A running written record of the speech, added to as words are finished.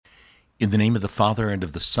In the name of the Father, and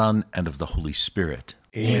of the Son, and of the Holy Spirit.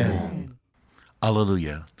 Amen.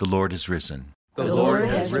 Alleluia. The Lord is risen. The Lord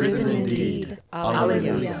has risen indeed.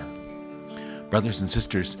 Alleluia. Brothers and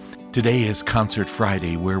sisters, today is Concert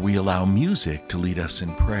Friday, where we allow music to lead us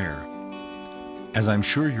in prayer. As I'm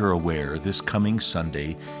sure you're aware, this coming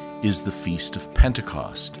Sunday is the Feast of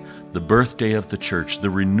Pentecost, the birthday of the Church, the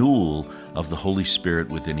renewal of the Holy Spirit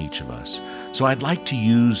within each of us. So I'd like to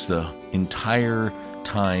use the entire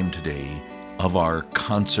time today of our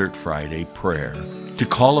Concert Friday prayer to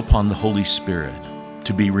call upon the Holy Spirit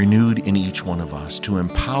to be renewed in each one of us, to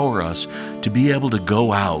empower us to be able to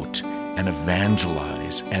go out and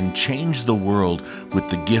evangelize and change the world with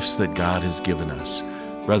the gifts that God has given us.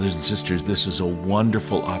 Brothers and sisters, this is a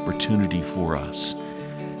wonderful opportunity for us.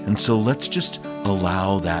 And so let's just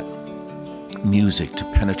allow that music to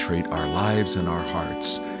penetrate our lives and our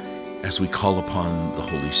hearts as we call upon the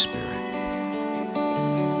Holy Spirit.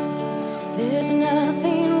 There's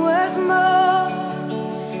nothing worth more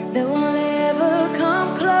that will ever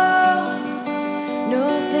come close.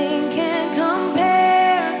 Nothing can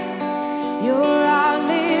compare. You're our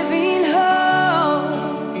living hope.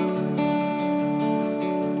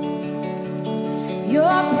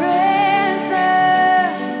 Your presence,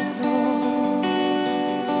 Lord.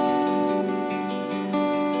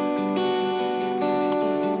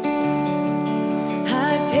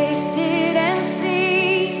 I tasted and seen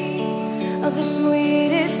of the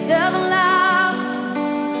sweetest of loves,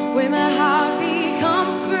 where my heart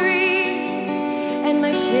becomes free and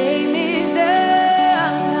my shame is undone.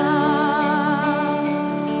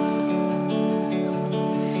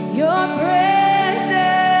 Your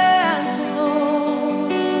presence,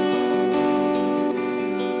 Lord.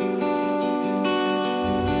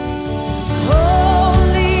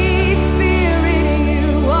 Holy Spirit, you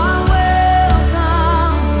are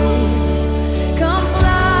welcome here. Come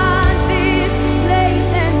flood this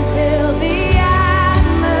place and fill the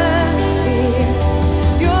atmosphere.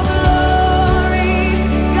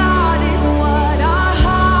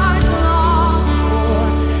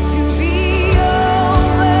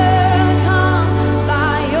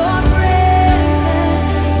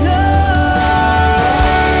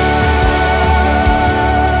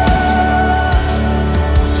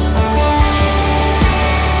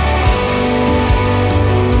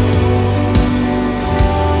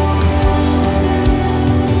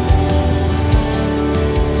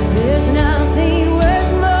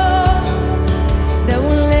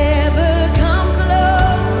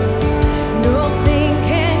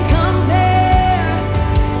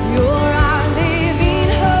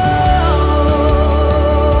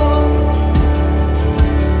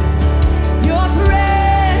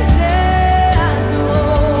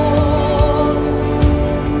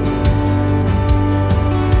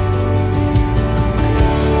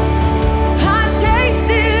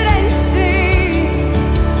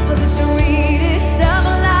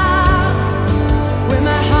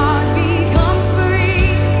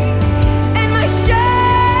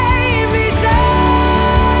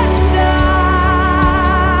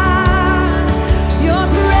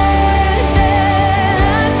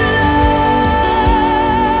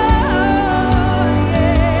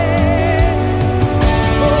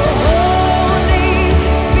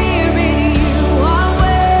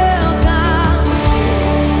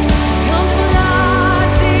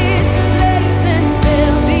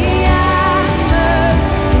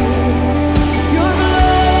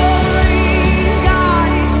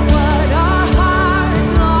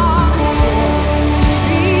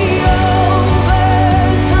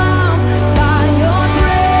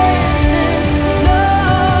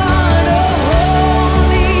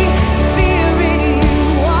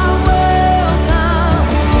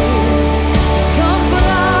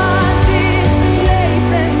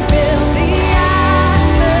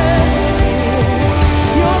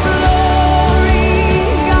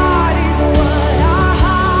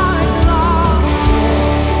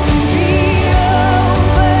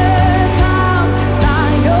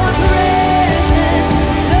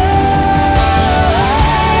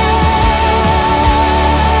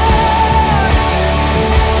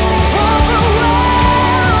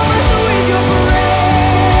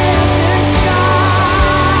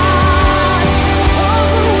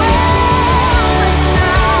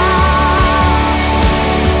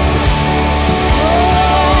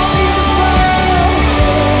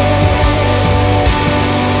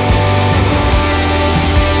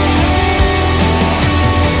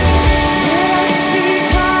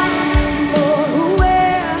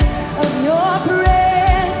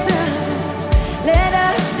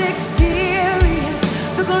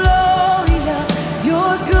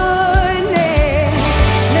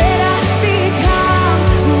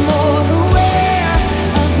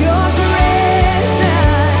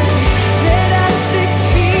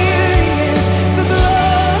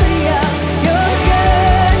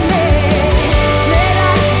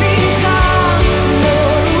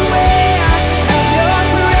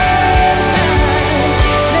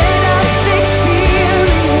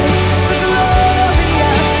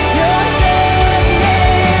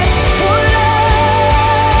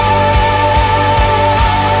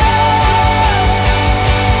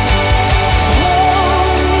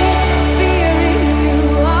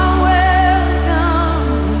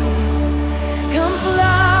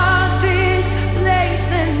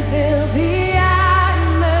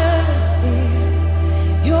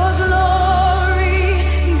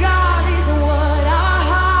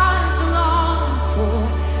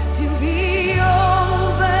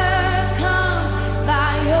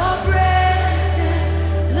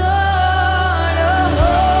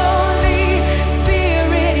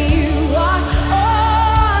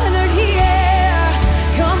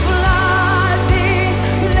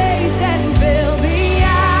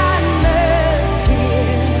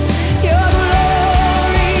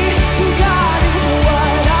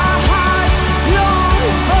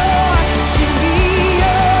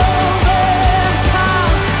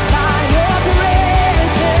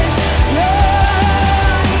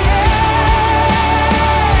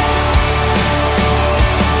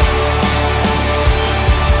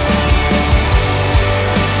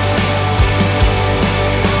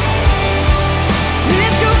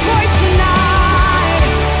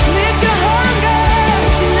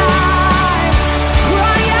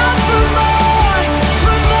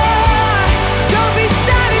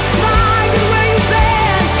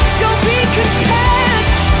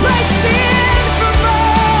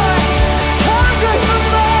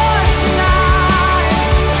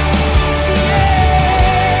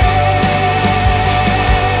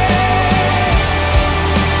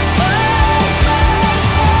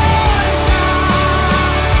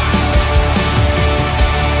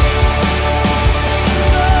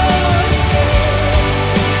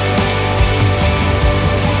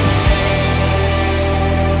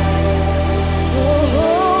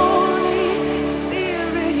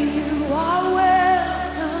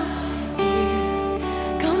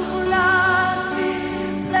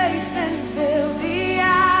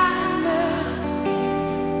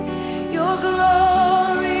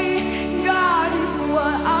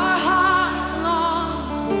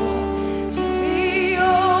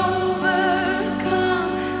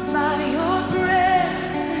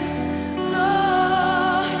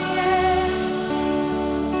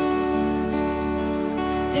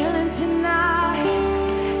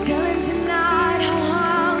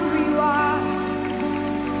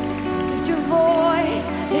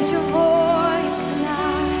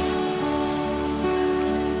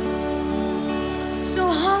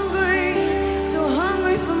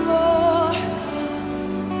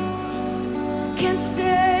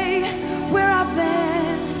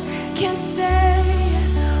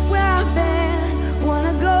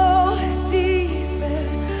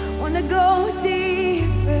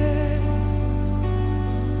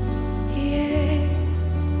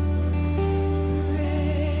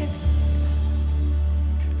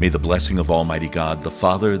 May the blessing of Almighty God, the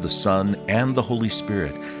Father, the Son, and the Holy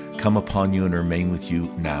Spirit come upon you and remain with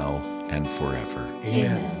you now and forever.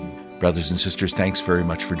 Amen. Brothers and sisters, thanks very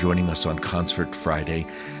much for joining us on Concert Friday.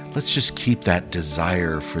 Let's just keep that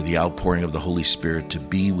desire for the outpouring of the Holy Spirit to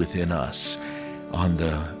be within us on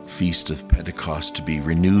the Feast of Pentecost, to be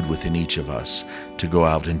renewed within each of us, to go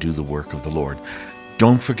out and do the work of the Lord.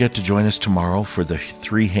 Don't forget to join us tomorrow for the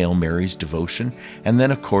 3 Hail Marys devotion, and then,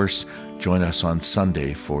 of course, join us on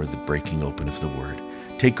Sunday for the breaking open of the Word.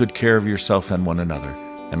 Take good care of yourself and one another,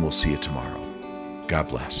 and we'll see you tomorrow. God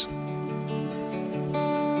bless.